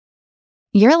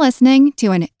You're listening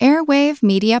to an Airwave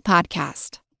Media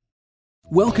Podcast.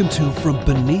 Welcome to From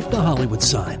Beneath the Hollywood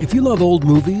Sign. If you love old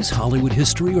movies, Hollywood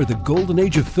history, or the golden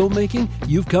age of filmmaking,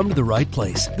 you've come to the right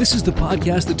place. This is the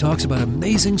podcast that talks about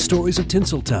amazing stories of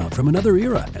Tinseltown from another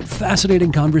era and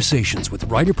fascinating conversations with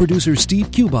writer-producer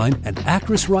Steve Cubine and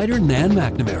actress-writer Nan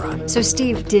McNamara. So,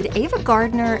 Steve, did Ava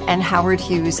Gardner and Howard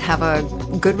Hughes have a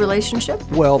good relationship?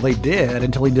 Well, they did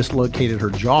until he dislocated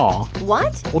her jaw.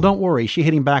 What? Well, don't worry. She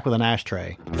hit him back with an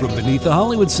ashtray. From Beneath the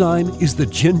Hollywood Sign is the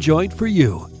gin joint for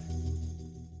you.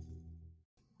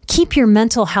 Keep your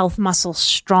mental health muscles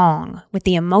strong with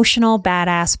the Emotional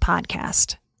Badass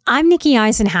Podcast. I'm Nikki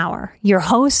Eisenhower, your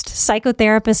host,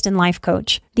 psychotherapist, and life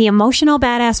coach. The Emotional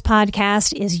Badass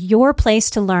Podcast is your place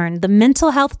to learn the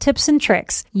mental health tips and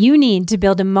tricks you need to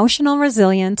build emotional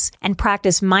resilience and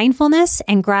practice mindfulness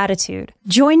and gratitude.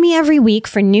 Join me every week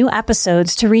for new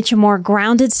episodes to reach a more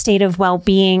grounded state of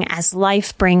well-being as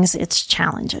life brings its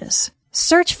challenges.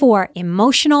 Search for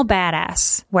Emotional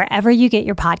Badass wherever you get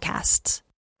your podcasts.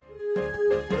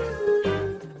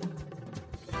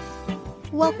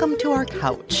 Welcome to our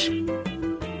couch.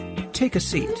 Take a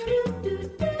seat.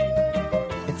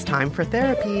 It's time for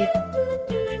therapy.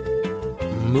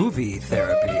 Movie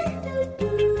therapy.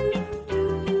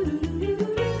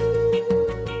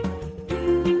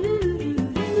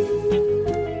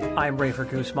 I'm Rafer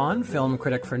Guzman, film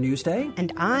critic for Newsday.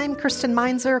 And I'm Kristen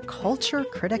Meinzer, culture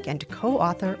critic and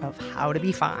co-author of How to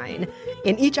Be Fine.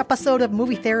 In each episode of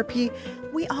Movie Therapy,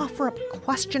 we offer up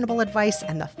questionable advice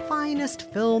and the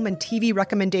finest film and TV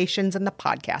recommendations in the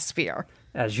podcast sphere.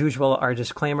 As usual, our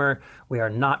disclaimer, we are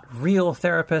not real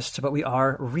therapists, but we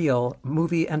are real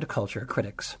movie and culture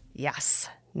critics. Yes.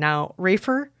 Now,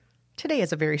 Rafer, today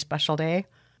is a very special day.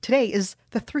 Today is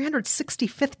the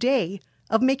 365th day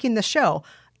of making the show.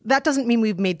 That doesn't mean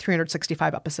we've made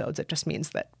 365 episodes. It just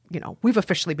means that, we've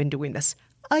officially been doing this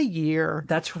a year.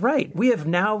 That's right. We have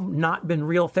now not been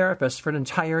real therapists for an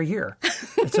entire year.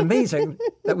 It's amazing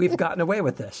that we've gotten away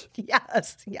with this.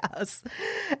 Yes.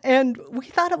 And we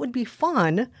thought it would be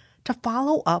fun to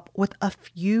follow up with a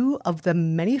few of the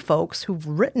many folks who've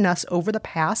written us over the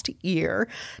past year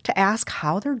to ask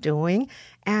how they're doing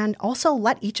and also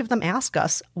let each of them ask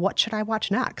us, what should I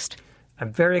watch next?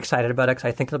 I'm very excited about it because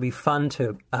I think it'll be fun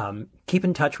to keep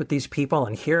in touch with these people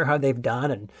and hear how they've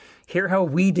done and hear how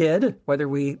we did, whether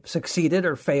we succeeded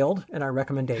or failed in our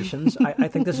recommendations. I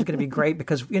think this is going to be great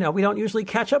because, we don't usually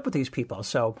catch up with these people.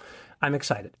 So I'm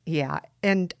excited. Yeah.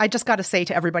 And I just got to say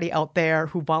to everybody out there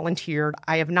who volunteered,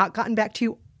 I have not gotten back to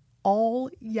you all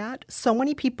yet. So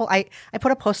many people, I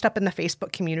put a post up in the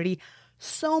Facebook community.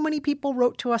 So many people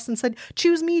wrote to us and said,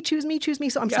 choose me.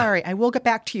 So I'm sorry. I will get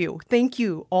back to you. Thank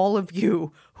you, all of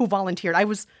you who volunteered. I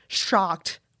was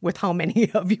shocked with how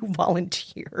many of you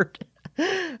volunteered.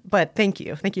 But thank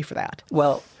you. Thank you for that.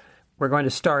 Well, we're going to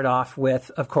start off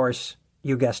with, of course,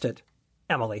 you guessed it,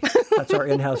 Emily. That's our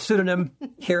in-house pseudonym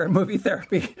here at Movie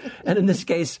Therapy. And in this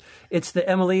case, it's the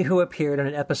Emily who appeared in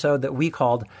an episode that we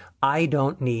called I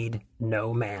Don't Need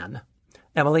No Man.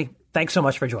 Emily, thanks so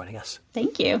much for joining us.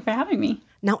 Thank you for having me.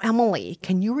 Now, Emily,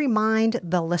 can you remind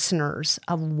the listeners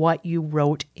of what you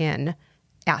wrote in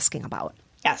asking about?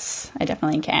 Yes, I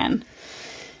definitely can.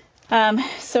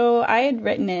 So I had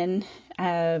written in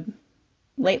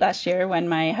late last year when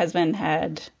my husband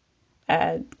had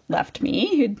left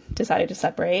me, who decided to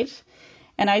separate.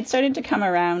 And I'd started to come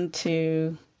around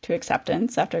to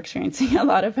acceptance after experiencing a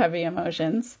lot of heavy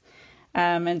emotions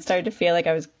and started to feel like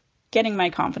I was getting my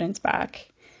confidence back.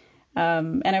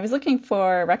 And I was looking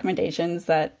for recommendations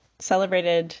that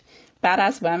celebrated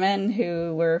badass women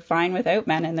who were fine without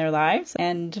men in their lives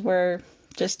and were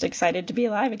just excited to be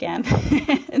alive again.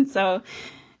 And so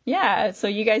you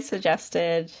guys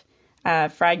suggested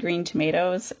Fried Green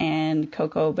Tomatoes and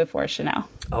Coco Before Chanel.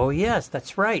 Oh, yes,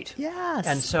 that's right. Yes.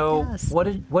 And so yes.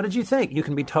 What did you think? You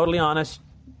can be totally honest.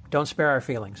 Don't spare our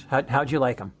feelings. How'd you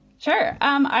like them? Sure.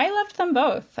 I loved them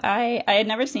both. I had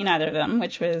never seen either of them,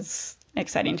 which was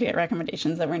exciting to get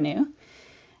recommendations that were new.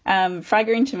 Fried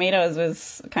Green Tomatoes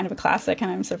was kind of a classic,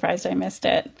 and I'm surprised I missed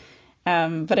it.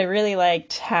 But I really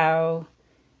liked how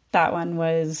that one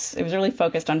was really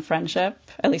focused on friendship,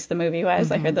 at least the movie was.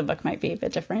 Mm-hmm. I heard the book might be a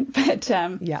bit different, but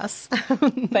yes.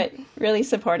 but really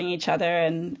supporting each other.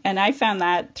 And I found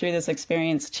that through this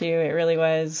experience too. It really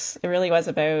was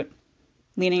about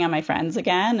leaning on my friends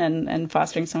again and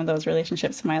fostering some of those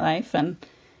relationships in my life.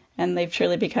 And they've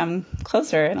truly become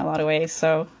closer in a lot of ways.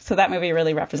 So that movie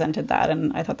really represented that.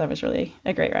 And I thought that was really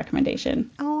a great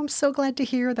recommendation. Oh, I'm so glad to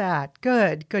hear that.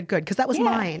 Good. Because that was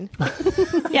mine.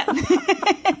 Yeah,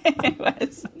 it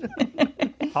was.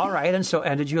 All right.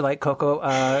 And did you like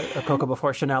Coco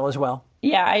Before Chanel as well?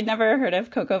 Yeah, I'd never heard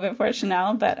of Coco Before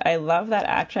Chanel, but I love that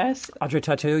actress. Audrey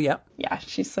Tautou, yep. Yeah,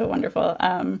 she's so wonderful.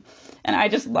 And I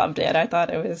just loved it. I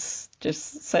thought it was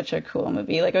just such a cool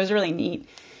movie. Like, it was really neat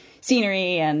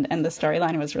scenery, and the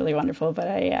storyline was really wonderful. But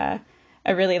I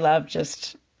really loved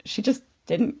she just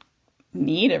didn't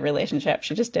need a relationship.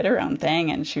 She just did her own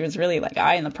thing, and she was really like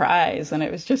eye on the prize. And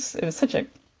it was such a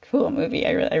cool movie.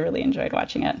 I really enjoyed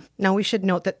watching it. Now, we should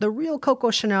note that the real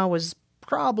Coco Chanel was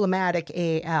problematic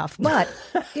AF, but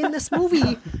in this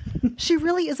movie, she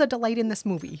really is a delight in this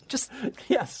movie. Just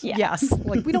yes.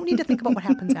 Like, we don't need to think about what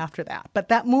happens after that. But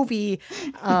that movie,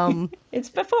 it's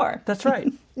before. That's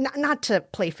right. Not to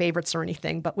play favorites or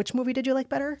anything, but which movie did you like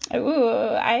better? Ooh,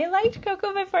 I liked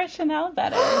Coco Before Chanel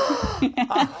better.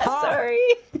 Sorry.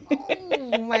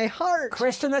 Oh, my heart.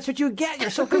 Kristen, that's what you get.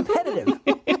 You're so competitive.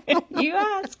 You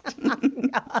asked.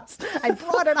 Yes, I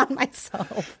brought it on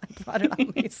myself.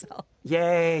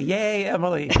 Yay,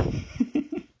 Emily.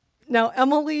 Now,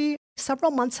 Emily,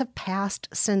 several months have passed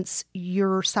since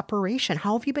your separation.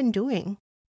 How have you been doing?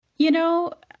 You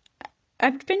know,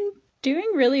 I've been doing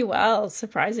really well,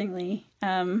 surprisingly.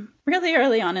 Really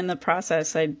early on in the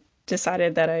process, I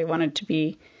decided that I wanted to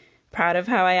be proud of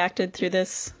how I acted through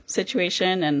this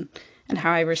situation and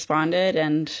how I responded.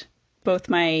 And both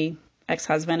my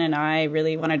ex-husband and I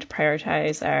really wanted to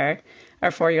prioritize our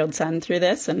 4-year-old son through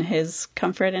this and his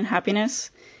comfort and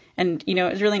happiness. And, you know,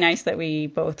 it was really nice that we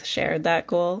both shared that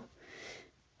goal.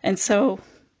 And so,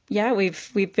 yeah,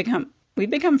 we've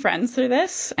become friends through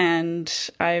this, and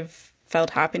I've felt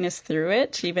happiness through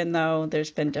it, even though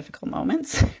there's been difficult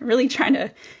moments. Really trying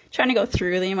to go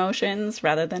through the emotions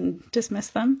rather than dismiss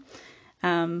them.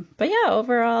 But yeah,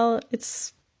 overall,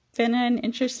 it's been an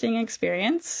interesting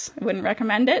experience. I wouldn't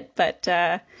recommend it, but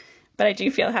I do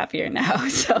feel happier now,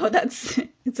 so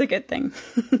it's a good thing.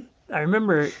 I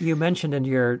remember you mentioned in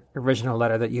your original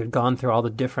letter that you had gone through all the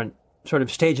different sort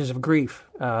of stages of grief,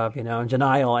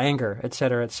 denial, anger, et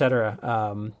cetera, et cetera.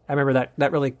 I remember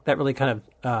that really kind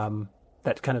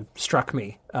of struck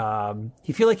me.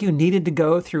 You feel like you needed to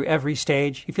go through every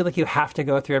stage? You feel like you have to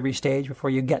go through every stage before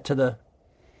you get to the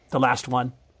last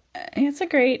one?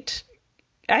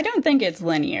 I don't think it's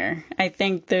linear. I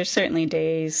think there's certainly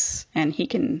days, and he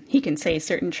can say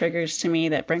certain triggers to me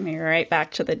that bring me right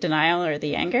back to the denial or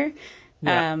the anger.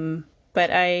 Yeah.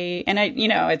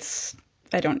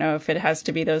 I don't know if it has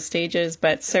to be those stages,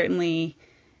 but certainly,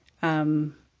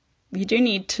 you do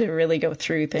need to really go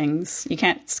through things. You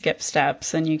can't skip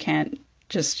steps, and you can't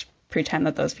just pretend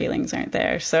that those feelings aren't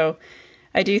there. So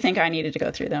I do think I needed to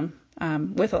go through them.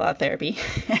 With a lot of therapy.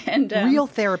 And real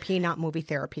therapy, not movie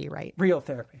therapy, right? Real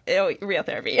therapy. Oh, real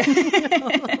therapy.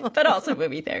 But also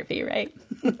movie therapy, right?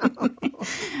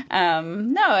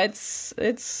 No,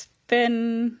 it's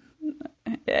been...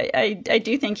 I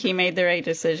do think he made the right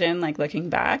decision, like, looking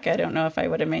back. I don't know if I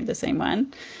would have made the same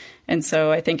one. And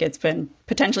so I think it's been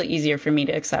potentially easier for me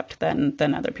to accept than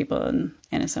other people in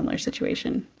a similar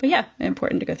situation. But yeah,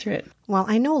 important to go through it. Well,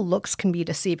 I know looks can be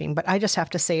deceiving, but I just have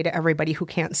to say to everybody who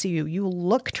can't see you, you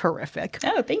look terrific.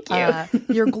 Oh, thank you.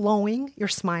 You're glowing. You're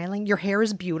smiling. Your hair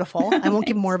is beautiful. I won't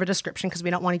give more of a description because we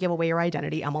don't want to give away your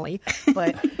identity, Emily.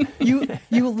 But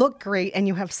you look great, and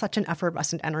you have such an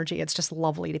effervescent energy. It's just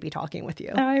lovely to be talking with you.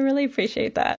 Oh, I really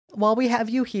appreciate that. While we have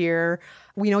you here,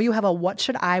 we know you have a what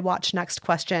should I watch next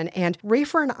question, and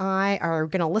Rafer and I are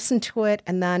going to listen to it,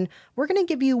 and then we're going to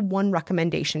give you one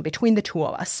recommendation between the two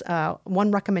of us,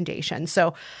 one recommendation.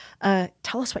 So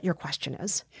tell us what your question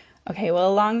is. Okay,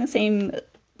 well, along the same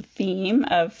theme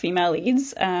of female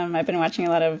leads, I've been watching a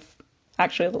lot of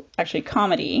actually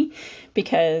comedy,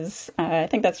 because I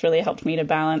think that's really helped me to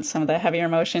balance some of the heavier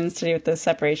emotions to do with the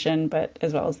separation, but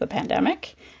as well as the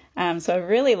pandemic. So I've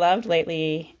really loved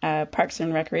lately Parks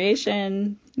and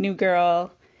Recreation, New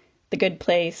Girl, The Good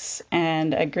Place,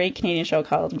 and a great Canadian show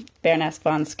called Baroness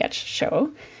Von Sketch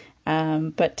Show.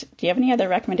 But do you have any other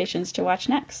recommendations to watch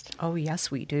next? Oh,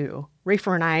 yes, we do.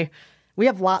 Rafer and I, we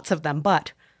have lots of them,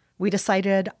 but we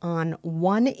decided on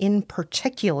one in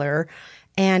particular,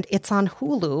 and it's on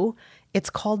Hulu. It's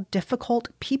called Difficult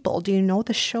People. Do you know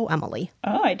the show, Emily?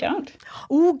 Oh, I don't.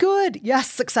 Oh, good.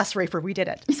 Yes, success, Rafer. We did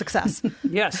it. Success.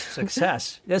 Yes,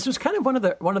 success. This was kind of one of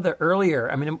the earlier.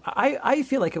 I mean, I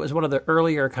feel like it was one of the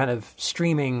earlier kind of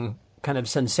streaming kind of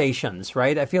sensations,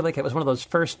 right? I feel like it was one of those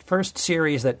first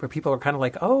series where people were kind of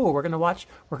like, oh, we're gonna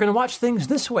watch things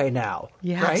this way now,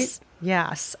 yes, right?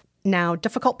 Yes. Now,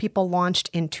 Difficult People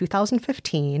launched in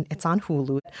 2015. It's on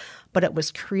Hulu, but it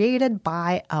was created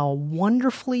by a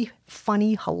wonderfully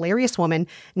funny, hilarious woman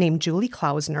named Julie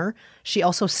Klausner. She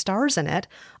also stars in it,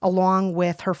 along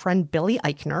with her friend Billy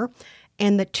Eichner.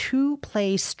 And the two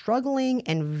play struggling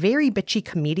and very bitchy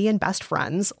comedian best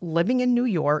friends living in New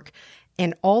York.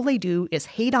 And all they do is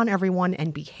hate on everyone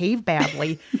and behave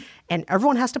badly. And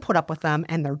everyone has to put up with them.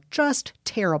 And they're just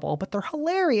terrible, but they're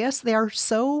hilarious. They are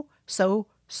so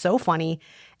funny.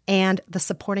 And the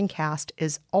supporting cast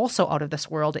is also out of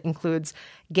this world. It includes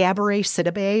Gabourey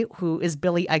Sidibe, who is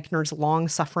Billy Eichner's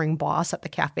long-suffering boss at the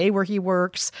cafe where he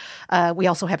works. We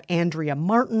also have Andrea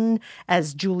Martin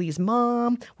as Julie's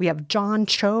mom. We have John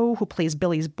Cho, who plays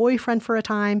Billy's boyfriend for a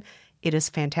time. It is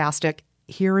fantastic.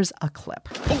 Here is a clip.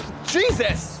 Oh,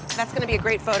 Jesus! That's going to be a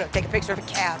great photo. Take a picture of a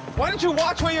cab. Why don't you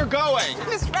watch where you're going?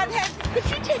 Miss Redhead, could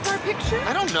you take our picture?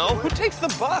 I don't know. Who takes the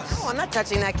bus? Oh, I'm not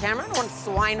touching that camera. I don't want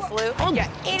swine flu. Oh, you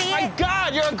idiot. My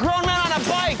God, you're a grown man on a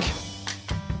bike!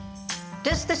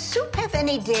 Does the soup have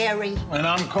any dairy? And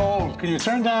I'm cold. Can you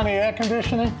turn down the air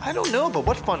conditioning? I don't know, but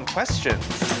what fun questions.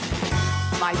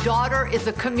 My daughter is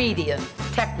a comedian,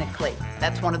 technically.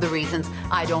 That's one of the reasons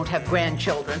I don't have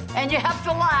grandchildren. And you have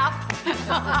to laugh.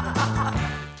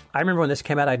 I remember when this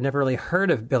came out, I'd never really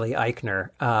heard of Billy Eichner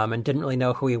and didn't really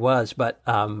know who he was. But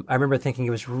I remember thinking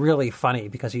he was really funny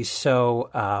because he's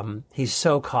so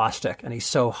caustic and he's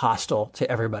so hostile to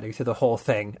everybody through the whole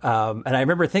thing. And I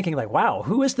remember thinking, like, wow,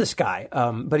 who is this guy?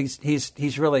 But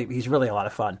he's really a lot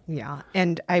of fun. Yeah.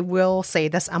 And I will say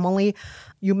this, Emily,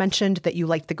 you mentioned that you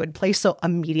liked The Good Place. So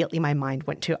immediately my mind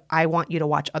went to, I want you to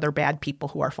watch other bad people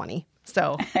who are funny.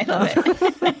 So I love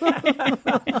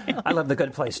it. I love The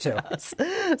Good Place too. Yes.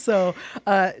 So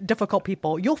difficult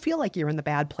people, you'll feel like you're in the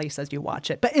bad place as you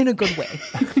watch it, but in a good way.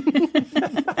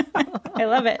 I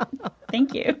love it.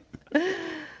 Thank you.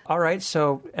 All right.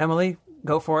 So Emily,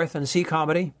 go forth and see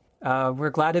comedy. We're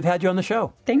glad to have had you on the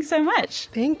show. Thanks so much.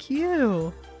 Thank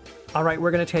you. All right.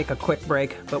 We're going to take a quick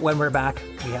break, but when we're back,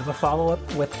 we have a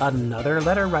follow-up with another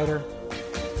letter writer.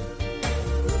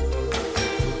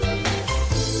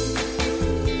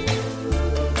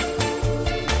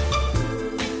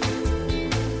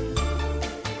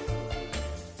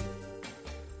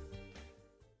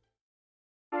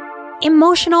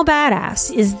 Emotional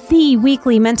Badass is the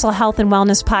weekly mental health and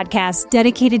wellness podcast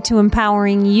dedicated to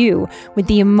empowering you with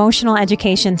the emotional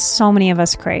education so many of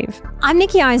us crave. I'm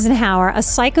Nikki Eisenhower, a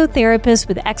psychotherapist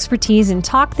with expertise in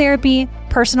talk therapy,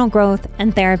 personal growth,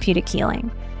 and therapeutic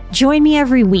healing. Join me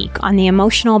every week on the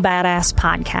Emotional Badass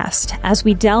podcast as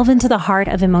we delve into the heart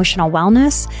of emotional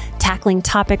wellness, tackling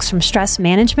topics from stress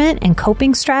management and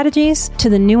coping strategies to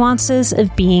the nuances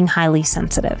of being highly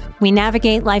sensitive. We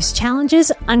navigate life's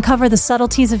challenges, uncover the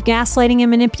subtleties of gaslighting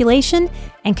and manipulation,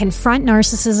 and confront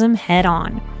narcissism head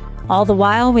on. All the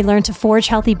while, we learn to forge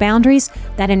healthy boundaries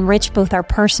that enrich both our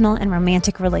personal and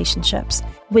romantic relationships.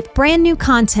 With brand new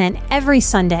content every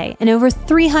Sunday and over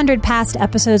 300 past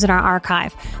episodes in our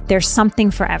archive, there's something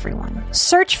for everyone.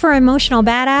 Search for Emotional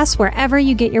Badass wherever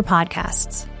you get your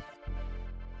podcasts.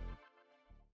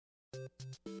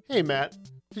 Hey, Matt,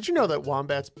 did you know that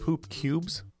wombats poop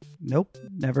cubes? Nope,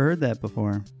 never heard that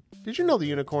before. Did you know the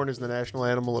unicorn is the national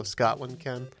animal of Scotland,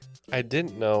 Ken? I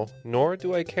didn't know, nor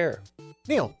do I care.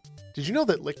 Neil, did you know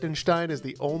that Liechtenstein is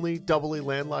the only doubly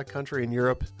landlocked country in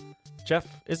Europe? Jeff,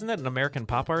 isn't that an American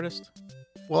pop artist?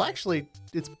 Well, actually,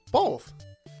 it's both.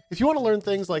 If you want to learn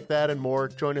things like that and more,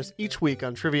 join us each week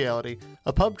on Triviality,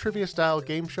 a pub trivia-style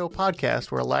game show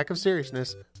podcast where a lack of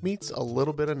seriousness meets a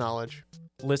little bit of knowledge.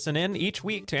 Listen in each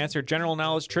week to answer general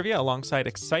knowledge trivia alongside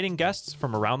exciting guests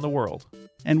from around the world.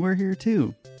 And we're here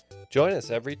too. Join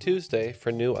us every Tuesday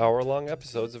for new hour-long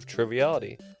episodes of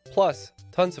Triviality, plus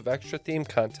tons of extra theme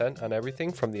content on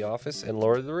everything from The Office and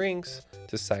Lord of the Rings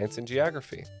to science and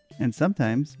geography. And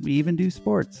sometimes we even do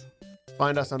sports.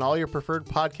 Find us on all your preferred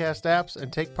podcast apps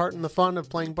and take part in the fun of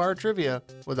playing bar trivia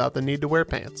without the need to wear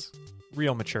pants.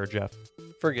 Real mature, Jeff.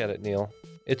 Forget it, Neil.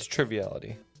 It's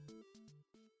Triviality.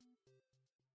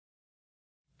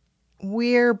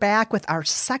 We're back with our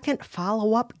second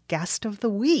follow-up guest of the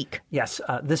week. Yes,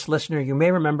 this listener, you may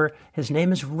remember, his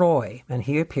name is Roy, and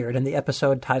he appeared in the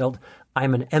episode titled,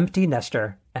 I'm an Empty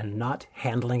Nester and Not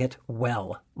Handling It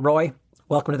Well. Roy,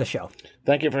 welcome to the show.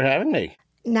 Thank you for having me.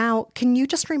 Now, can you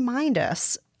just remind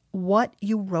us what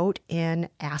you wrote in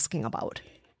asking about?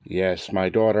 Yes, my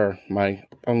daughter, my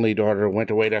only daughter, went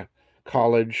away to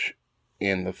college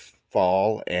in the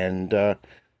fall, and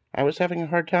I was having a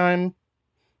hard time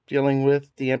dealing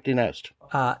with the empty nest.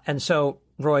 And so,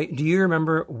 Roy, do you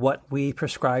remember what we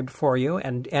prescribed for you,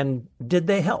 and did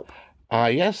they help?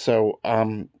 Yes, so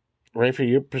Rafer,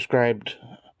 you prescribed,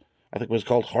 I think it was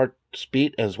called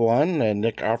Heartspeed as one, and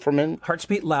Nick Offerman.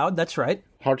 Heartspeed Loud, that's right.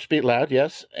 Heartspeed Loud,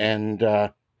 yes, and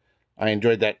I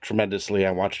enjoyed that tremendously.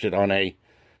 I watched it on a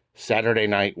Saturday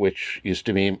night, which used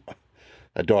to be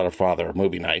a daughter-father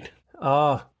movie night.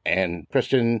 Oh. And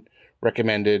Kristen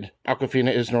recommended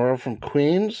Awkwafina Isnoro from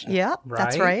Queens. Yeah,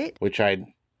 that's right. Which I'd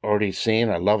already seen.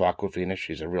 I love Awkwafina.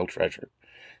 She's a real treasure.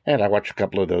 And I watched a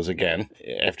couple of those again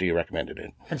after you recommended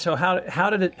it. And so how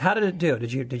did it do?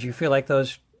 Did you feel like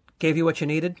those gave you what you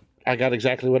needed? I got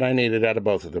exactly what I needed out of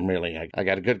both of them, really. I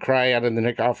got a good cry out of the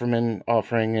Nick Offerman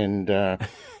offering, and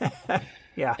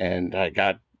yeah, and I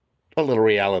got a little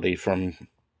reality from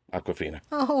Awkwafina.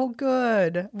 Oh,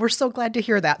 good. We're so glad to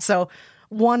hear that. So,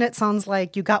 one, it sounds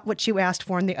like you got what you asked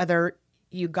for, and the other,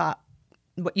 you got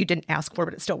what you didn't ask for,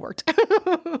 but it still worked.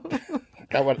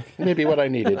 Got maybe what I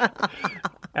needed.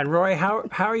 And Roy, how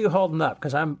are you holding up?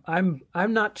 Because I'm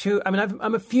not too. I mean,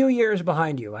 I'm a few years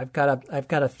behind you. I've got a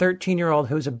 13-year-old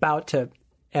who's about to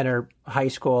enter high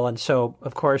school, and so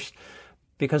of course,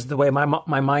 because of the way my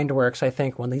mind works, I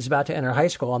think when he's about to enter high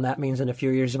school, and that means in a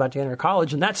few years he's about to enter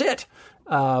college, and that's it.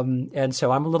 And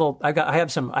so I'm a little. I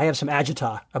have some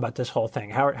agita about this whole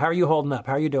thing. How are you holding up?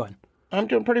 How are you doing? I'm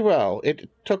doing pretty well. It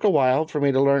took a while for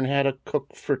me to learn how to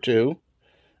cook for two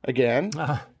again.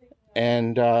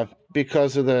 And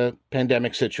because of the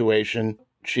pandemic situation,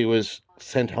 she was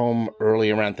sent home early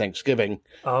around Thanksgiving.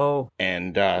 Oh.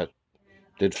 And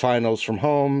did finals from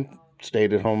home,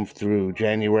 stayed at home through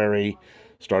January,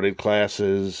 started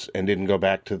classes, and didn't go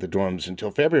back to the dorms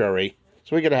until February.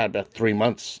 So we could have had about 3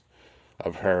 months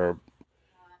of her,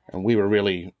 and we were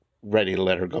really ready to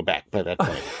let her go back by that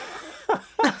point.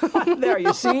 There,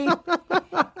 you see?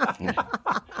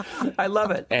 I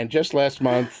love it. And just last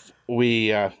month,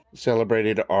 we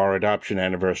celebrated our adoption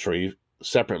anniversary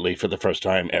separately for the first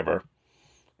time ever.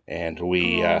 And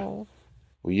we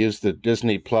used the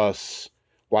Disney Plus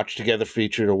Watch Together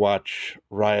feature to watch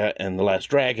Raya and the Last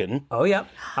Dragon. Oh, yeah.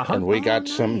 Uh-huh. And we got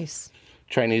some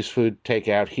Chinese food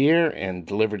takeout here and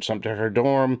delivered some to her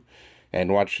dorm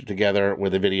and watched it together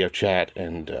with a video chat.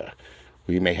 And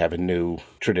we may have a new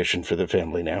tradition for the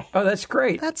family now. Oh, that's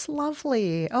great. That's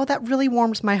lovely. Oh, that really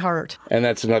warms my heart. And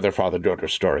that's another father-daughter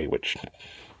story, which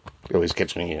always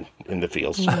gets me in the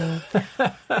feels.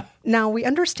 Now, we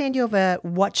understand you have a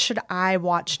what should I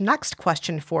watch next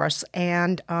question for us.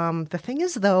 And the thing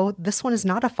is, though, this one is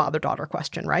not a father-daughter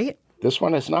question, right? This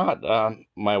one is not.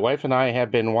 My wife and I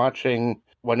have been watching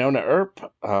Winona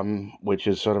Earp, which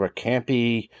is sort of a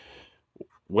campy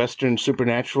Western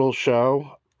supernatural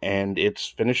show. And it's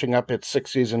finishing up its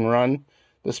 6-season run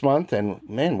this month. And,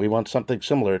 man, we want something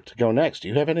similar to go next. Do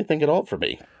you have anything at all for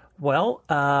me? Well,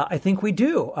 I think we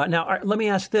do. Now, let me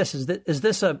ask this. Is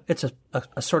this a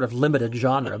sort of limited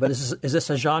genre, but is this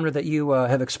a genre that you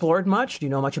have explored much? Do you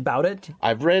know much about it?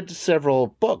 I've read several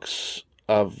books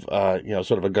of,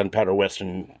 sort of a gunpowder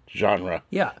Western genre.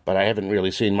 Yeah. But I haven't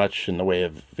really seen much in the way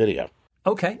of video.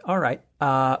 Okay. All right.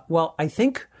 Well, I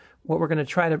think what we're going to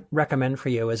try to recommend for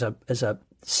you is a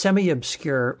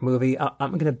semi-obscure movie.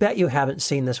 I'm going to bet you haven't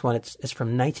seen this one. It's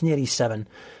from 1987.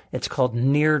 It's called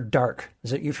Near Dark.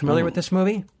 You familiar with this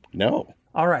movie? No.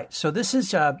 All right. So this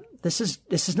is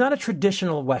not a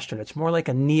traditional Western. It's more like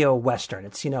a neo-Western.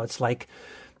 It's like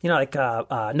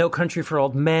No Country for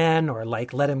Old Men or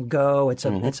like Let Him Go. It's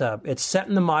set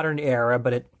in the modern era,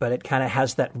 but it kind of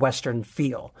has that Western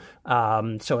feel.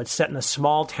 So it's set in a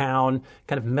small town,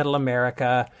 kind of middle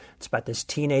America. It's about this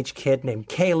teenage kid named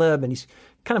Caleb, and he's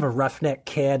kind of a roughneck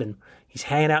kid, and he's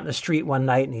hanging out in the street one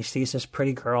night, and he sees this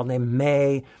pretty girl named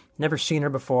May. Never seen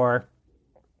her before.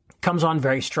 Comes on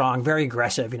very strong, very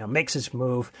aggressive, makes his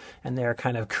move, and they're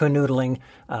kind of canoodling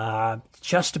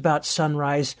just about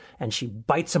sunrise, and she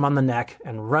bites him on the neck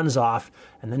and runs off.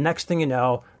 And the next thing you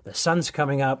know, the sun's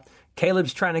coming up.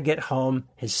 Caleb's trying to get home.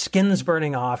 His skin's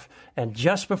burning off. And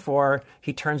just before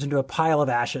he turns into a pile of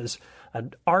ashes,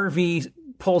 an RV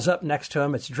pulls up next to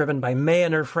him. It's driven by May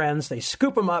and her friends. They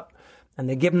scoop him up, and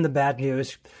they give him the bad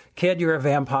news. Kid, you're a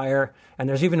vampire. And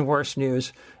there's even worse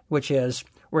news, which is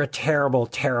we're a terrible,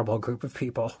 terrible group of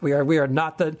people. We are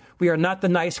not the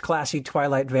nice, classy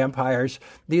Twilight vampires.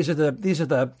 These are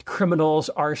the criminals,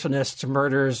 arsonists,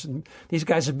 murderers. These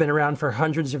guys have been around for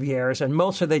hundreds of years, and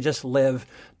mostly they just live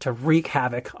to wreak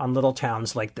havoc on little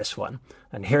towns like this one.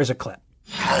 And here's a clip.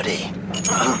 Howdy.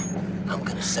 I'm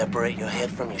gonna separate your head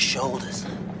from your shoulders.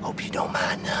 Hope you don't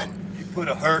mind none. You put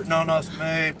a hurting on us,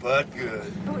 May, but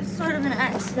good. It was sort of an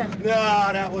accident. No,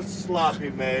 that was sloppy,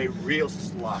 May. Real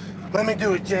sloppy. Let me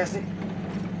do it, Jesse.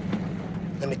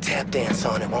 Let me tap dance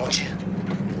on it, won't you?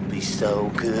 It'll be so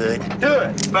good. Do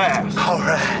it fast. All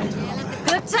right.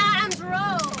 Good times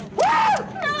roll. Woo!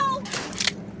 No!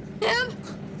 Him?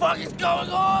 What the fuck is going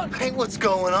on? Ain't what's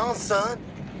going on, son.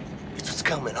 It's what's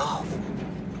coming off.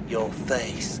 Your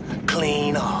face.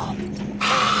 Clean off.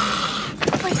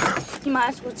 Wait, you might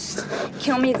as well just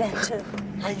kill me then, too.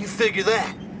 How you figure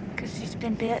that? Because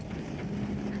been bit,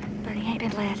 but he ain't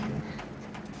been led.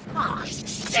 Oh,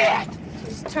 shit!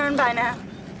 He's turned by now.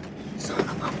 Son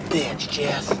of a bitch,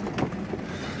 Jess.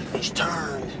 He's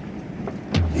turned.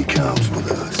 He comes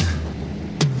with us.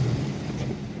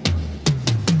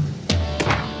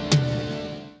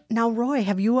 Now, Roy,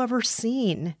 have you ever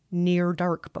seen Near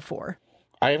Dark before?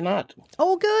 I have not.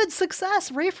 Oh, good.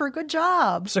 Success. Rafer, good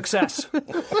job. Success.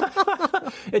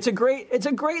 It's a great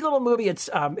little movie. It's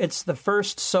the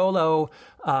first solo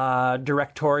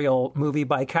directorial movie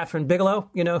by Catherine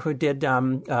Bigelow, who did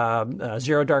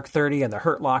Zero Dark 30 and The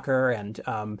Hurt Locker,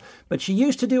 but she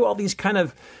used to do all these kind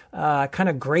of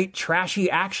great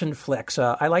trashy action flicks.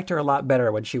 I liked her a lot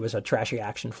better when she was a trashy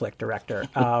action flick director.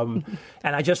 And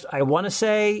I want to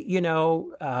say,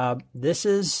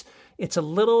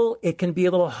 it can be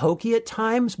a little hokey at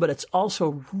times, but it's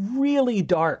also really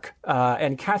dark.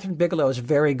 And Catherine Bigelow is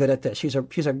very good at this. She's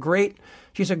a great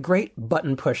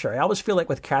button pusher. I always feel like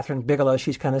with Catherine Bigelow,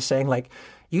 she's kind of saying like,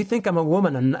 you think I'm a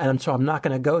woman and so I'm not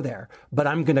going to go there, but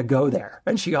I'm going to go there.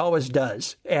 And she always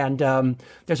does. And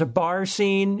there's a bar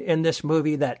scene in this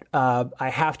movie that I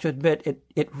have to admit,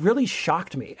 it really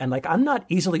shocked me. And like, I'm not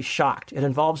easily shocked. It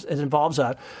involves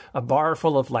a bar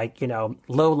full of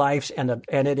low lifes and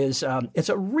it's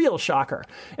a real shocker.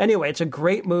 Anyway, it's a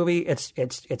great movie. It's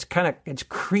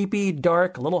creepy,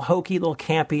 dark, a little hokey, a little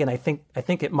campy. And I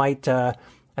think it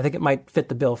might fit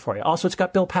the bill for you. Also, it's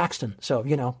got Bill Paxton, so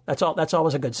that's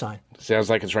always a good sign. Sounds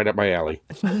like it's right up my alley.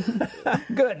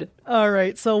 Good. All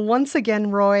right. So once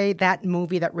again, Roy, that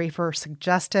movie that Rafer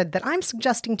suggested that I'm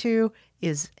suggesting to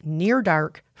is Near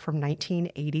Dark from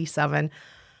 1987.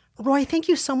 Roy, thank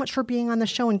you so much for being on the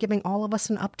show and giving all of us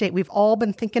an update. We've all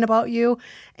been thinking about you,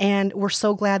 and we're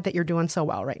so glad that you're doing so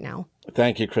well right now.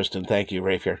 Thank you, Kristen. Thank you,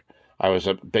 Rafer. I was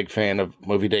a big fan of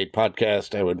Movie Date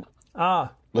Podcast. I would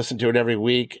listen to it every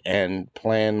week and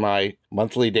plan my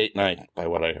monthly date night by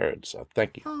what I heard. So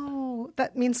thank you. Oh,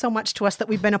 that means so much to us that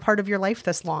we've been a part of your life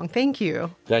this long. Thank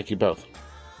you. Thank you both.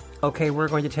 Okay, we're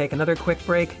going to take another quick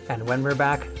break, and when we're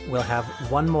back, we'll have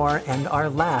one more and our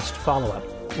last follow-up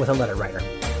with a letter writer.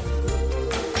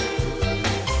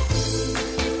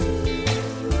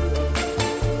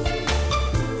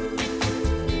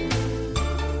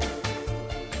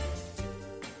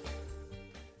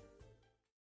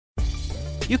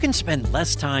 You can spend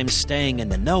less time staying in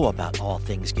the know about all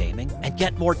things gaming and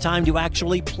get more time to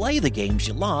actually play the games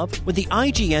you love with the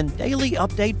IGN Daily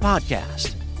Update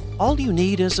podcast. All you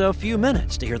need is a few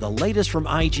minutes to hear the latest from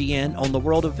IGN on the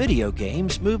world of video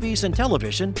games, movies, and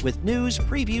television with news,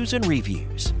 previews, and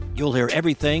reviews. You'll hear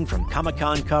everything from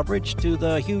Comic-Con coverage to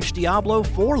the huge Diablo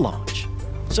 4 launch.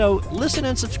 So listen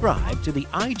and subscribe to the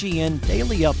IGN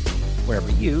Daily Update wherever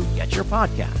you get your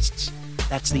podcasts.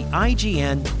 That's the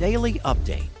IGN Daily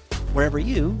Update, wherever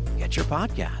you get your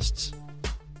podcasts.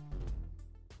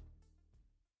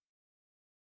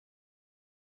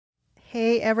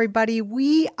 Hey, everybody.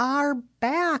 We are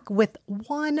back with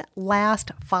one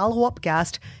last follow-up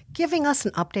guest giving us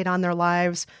an update on their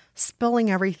lives,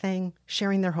 spilling everything,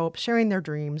 sharing their hopes, sharing their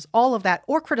dreams, all of that,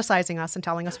 or criticizing us and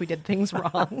telling us we did things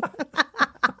wrong.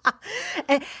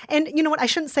 And you know what? I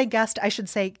shouldn't say guest. I should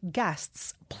say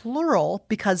guests, plural,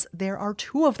 because there are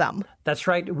two of them. That's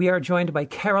right. We are joined by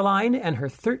Caroline and her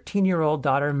 13-year-old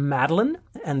daughter, Madeline,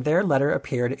 and their letter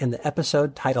appeared in the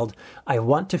episode titled, I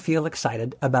Want to Feel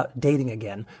Excited About Dating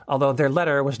Again, although their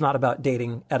letter was not about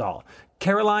dating at all.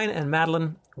 Caroline and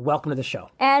Madeline, welcome to the show.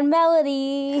 And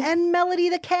Melody. And Melody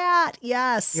the cat,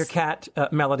 yes. Your cat,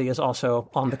 Melody, is also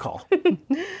on the call.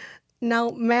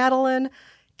 Now, Madeline,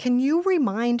 can you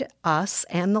remind us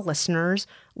and the listeners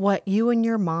what you and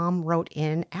your mom wrote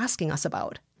in asking us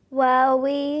about? Well,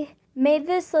 we made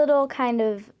this little kind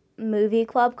of movie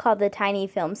club called the Tiny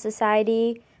Film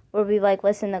Society, where we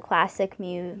listen to classic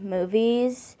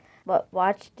movies. But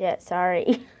watched it,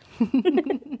 sorry.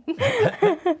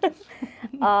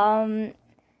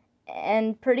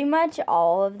 And pretty much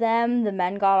all of them, the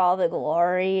men got all the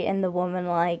glory and the women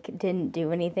didn't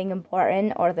do anything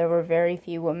important, or there were very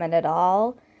few women at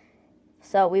all.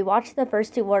 So we watched the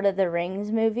first two Lord of the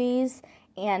Rings movies,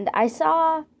 and I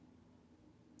saw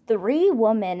 3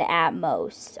 women at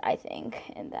most, I think,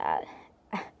 in that.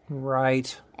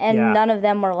 Right. And none of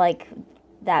them were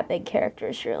that big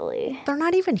characters, really. They're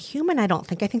not even human, I don't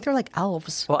think. I think they're like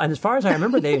elves. Well, and as far as I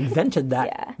remember, they invented that.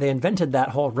 Yeah. They invented that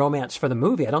whole romance for the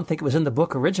movie. I don't think it was in the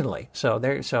book originally. So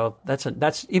that's some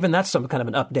kind of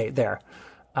an update there.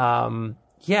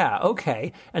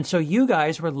 Okay. And so you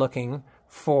guys were looking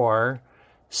for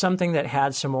something that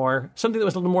had something that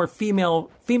was a little more female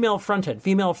fronted,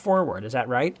 female forward. Is that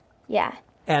right? Yeah.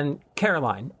 And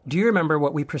Caroline, do you remember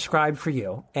what we prescribed for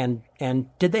you? And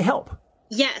did they help?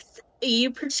 Yes, you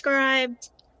prescribed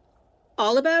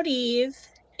All About Eve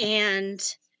and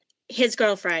His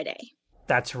Girl Friday.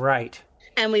 That's right.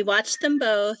 And we watched them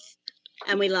both,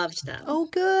 and we loved them. Oh,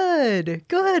 good.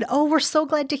 Good. Oh, we're so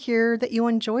glad to hear that you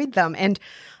enjoyed them. And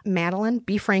Madeline,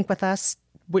 be frank with us.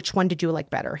 Which one did you like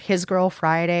better? His Girl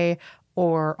Friday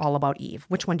or All About Eve?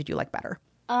 Which one did you like better?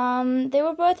 They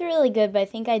were both really good, but I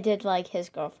think I did like His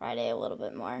Girl Friday a little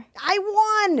bit more.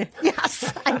 I won!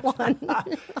 Yes, I won.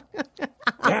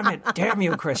 Damn it. Damn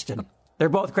you, Kristen. They're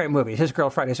both great movies. His Girl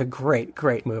Friday is a great,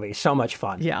 great movie. So much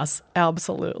fun. Yes,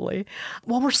 absolutely.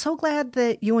 Well, we're so glad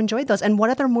that you enjoyed those. And what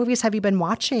other movies have you been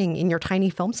watching in your tiny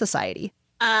film society?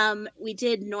 We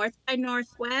did North by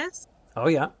Northwest. Oh,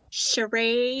 yeah.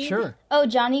 Charade. Sure. Oh,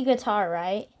 Johnny Guitar,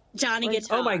 right? Johnny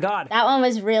Guitar. Oh, my God. That one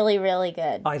was really, really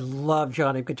good. I love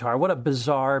Johnny Guitar. What a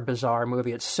bizarre, bizarre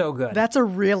movie. It's so good. That's a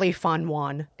really fun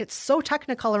one. It's so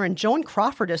Technicolor, and Joan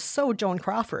Crawford is so Joan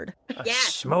Crawford. Yeah.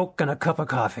 Smoke and a cup of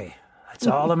coffee. That's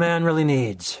all a man really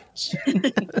needs.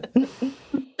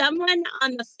 Someone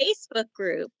on the Facebook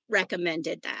group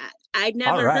recommended that. I'd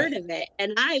never heard of it,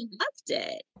 and I loved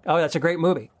it. Oh, that's a great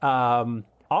movie.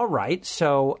 All right.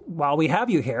 So while we have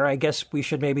you here, I guess we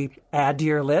should maybe add to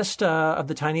your list of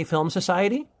the Tiny Film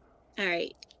Society. All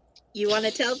right. You want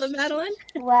to tell them, Madeline?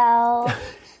 Well,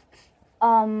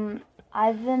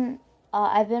 I've been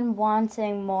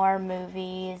wanting more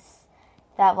movies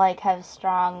that like have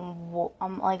strong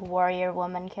like warrior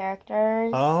woman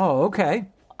characters. Oh, okay.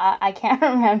 I can't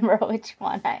remember which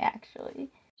one I actually.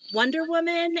 Wonder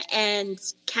Woman and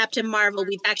Captain Marvel,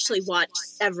 we've actually watched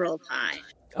several times.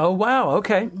 Oh, wow.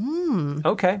 Okay.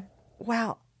 Okay.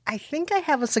 Wow. I think I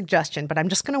have a suggestion, but I'm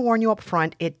just going to warn you up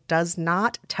front. It does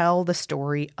not tell the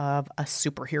story of a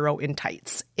superhero in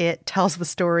tights. It tells the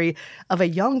story of a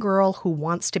young girl who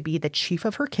wants to be the chief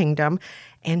of her kingdom,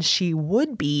 and she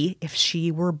would be if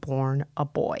she were born a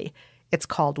boy. It's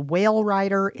called Whale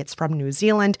Rider. It's from New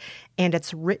Zealand, and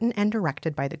it's written and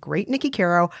directed by the great Nikki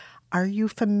Caro. Are you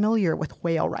familiar with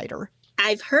Whale Rider?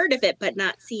 I've heard of it, but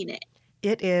not seen it.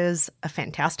 It is a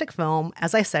fantastic film.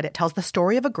 As I said, it tells the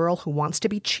story of a girl who wants to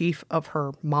be chief of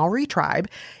her Maori tribe,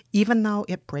 even though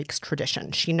it breaks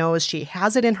tradition. She knows she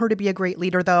has it in her to be a great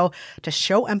leader, though, to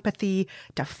show empathy,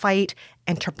 to fight,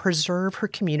 and to preserve her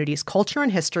community's culture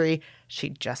and history. She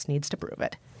just needs to prove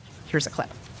it. Here's a clip.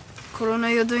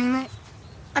 Corona, you're doing that?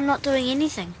 I'm not doing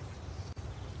anything.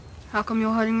 How come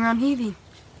you're hiding around here then?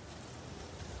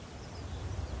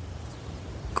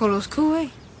 Koro's cool, eh?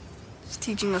 He's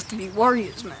teaching us to be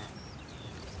warriors, man.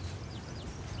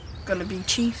 Gonna be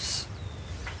chiefs.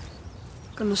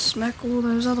 Gonna smack all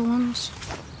those other ones.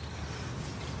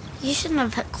 You shouldn't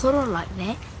have hit Koro like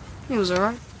that. He was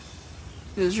alright.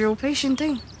 He was real patient,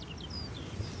 eh?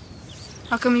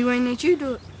 How come he won't let you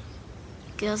do it?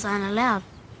 Girls aren't allowed.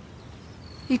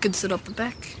 You could sit up the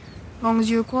back. As long as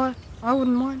you were quiet, I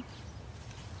wouldn't mind.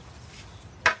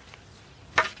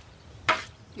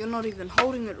 You're not even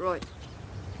holding it right.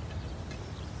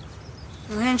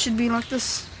 Your hand should be like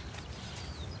this.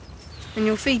 And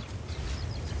your feet.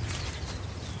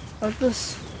 Like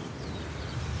this.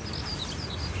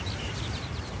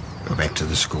 Go back to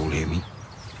the school, hear me?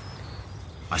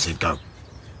 I said go.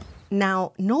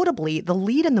 Now, notably, the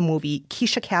lead in the movie,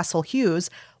 Keisha Castle Hughes,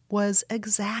 was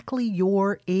exactly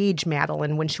your age,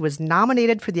 Madeline, when she was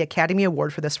nominated for the Academy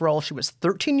Award for this role. She was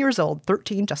 13 years old,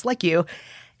 13, just like you.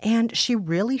 And she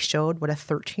really showed what a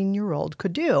 13-year-old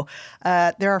could do.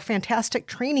 There are fantastic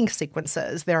training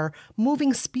sequences. There are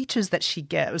moving speeches that she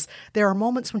gives. There are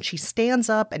moments when she stands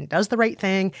up and does the right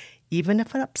thing, even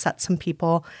if it upsets some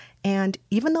people. And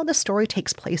even though the story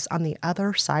takes place on the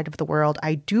other side of the world,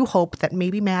 I do hope that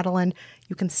maybe, Madeline,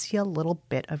 you can see a little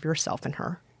bit of yourself in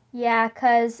her. Yeah,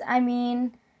 because, I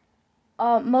mean,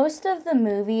 most of the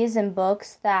movies and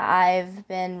books that I've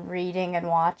been reading and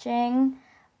watching,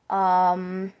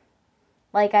 even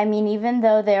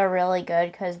though they're really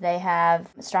good because they have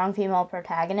strong female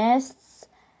protagonists,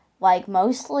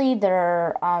 mostly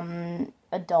they're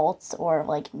adults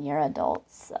or, near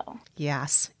adults, so.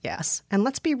 Yes. And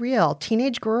let's be real,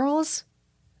 teenage girls,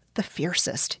 the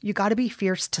fiercest. You got to be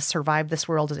fierce to survive this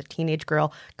world as a teenage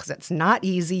girl because it's not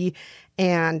easy.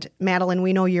 And Madeline,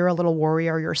 we know you're a little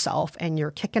warrior yourself and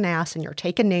you're kicking ass and you're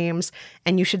taking names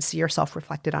and you should see yourself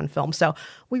reflected on film. So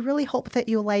we really hope that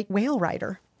you like Whale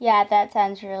Rider. Yeah, that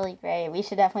sounds really great. We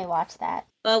should definitely watch that.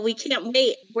 Well, we can't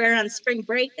wait. We're on spring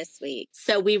break this week.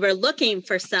 So we were looking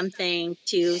for something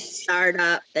to start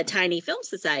up the Tiny Film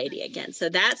Society again. So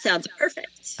that sounds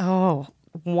perfect. Oh,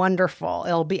 Wonderful.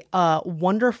 It'll be a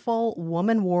wonderful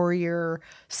woman warrior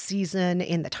season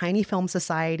in the Tiny Film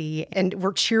Society. And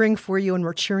we're cheering for you, and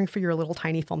we're cheering for your little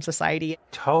Tiny Film Society.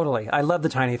 Totally. I love the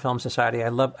Tiny Film Society. I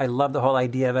love the whole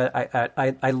idea of it.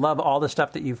 I love all the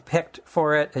stuff that you've picked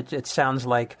for it. It just sounds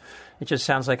like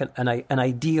an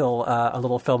ideal a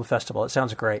little film festival. It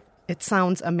sounds great. It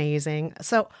sounds amazing.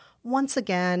 So once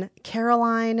again,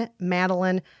 Caroline,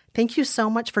 Madeline, thank you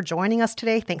so much for joining us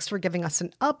today. Thanks for giving us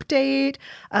an update.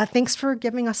 Thanks for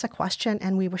giving us a question,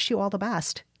 and we wish you all the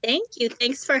best. Thank you.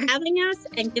 Thanks for having us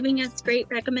and giving us great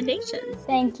recommendations.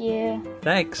 Thank you.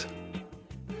 Thanks.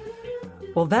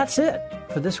 Well, that's it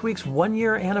for this week's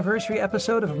 1-year anniversary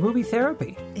episode of Movie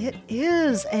Therapy. It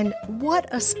is, and what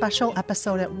a special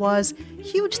episode it was.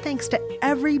 Huge thanks to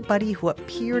everybody who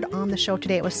appeared on the show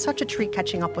today. It was such a treat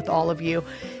catching up with all of you,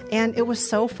 and it was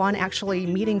so fun actually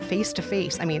meeting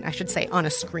face-to-face. I mean, I should say on a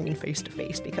screen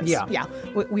face-to-face, because,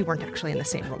 we weren't actually in the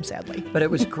same room, sadly. But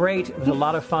it was great. It was a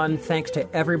lot of fun. Thanks to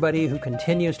everybody who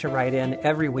continues to write in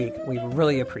every week. We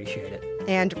really appreciate it.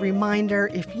 And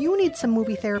reminder, if you need some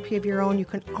movie therapy of your own, you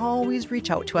can always reach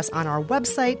out to us on our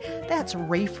website. That's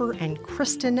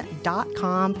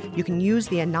raferandkristen.com. You can use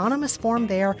the anonymous form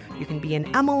there. You can be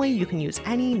an Emily. You can use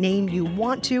any name you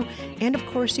want to. And of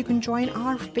course, you can join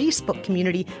our Facebook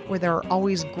community where there are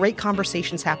always great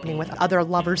conversations happening with other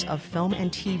lovers of film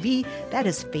and TV. That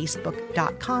is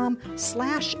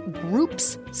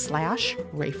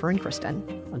facebook.com/groups/Rafer and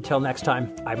Kristen. Until next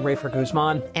time, I'm Rafer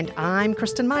Guzman. And I'm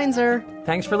Kristen Meinzer.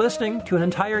 Thanks for listening to an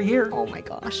entire year. Oh my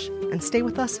gosh. And stay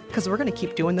with us, because we're going to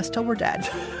keep doing this till we're dead.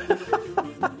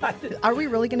 Are we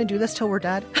really going to do this till we're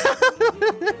dead?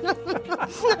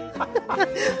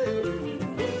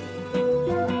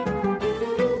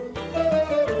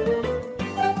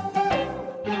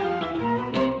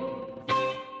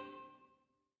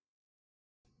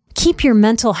 Keep your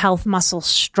mental health muscles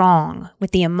strong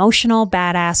with the Emotional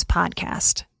Badass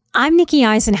Podcast. I'm Nikki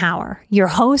Eisenhower, your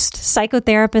host,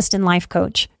 psychotherapist, and life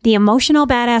coach. The Emotional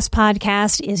Badass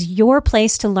Podcast is your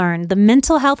place to learn the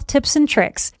mental health tips and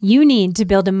tricks you need to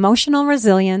build emotional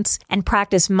resilience and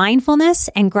practice mindfulness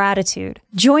and gratitude.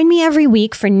 Join me every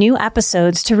week for new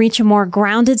episodes to reach a more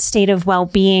grounded state of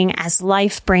well-being as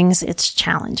life brings its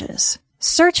challenges.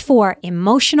 Search for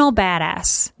Emotional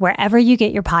Badass wherever you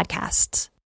get your podcasts.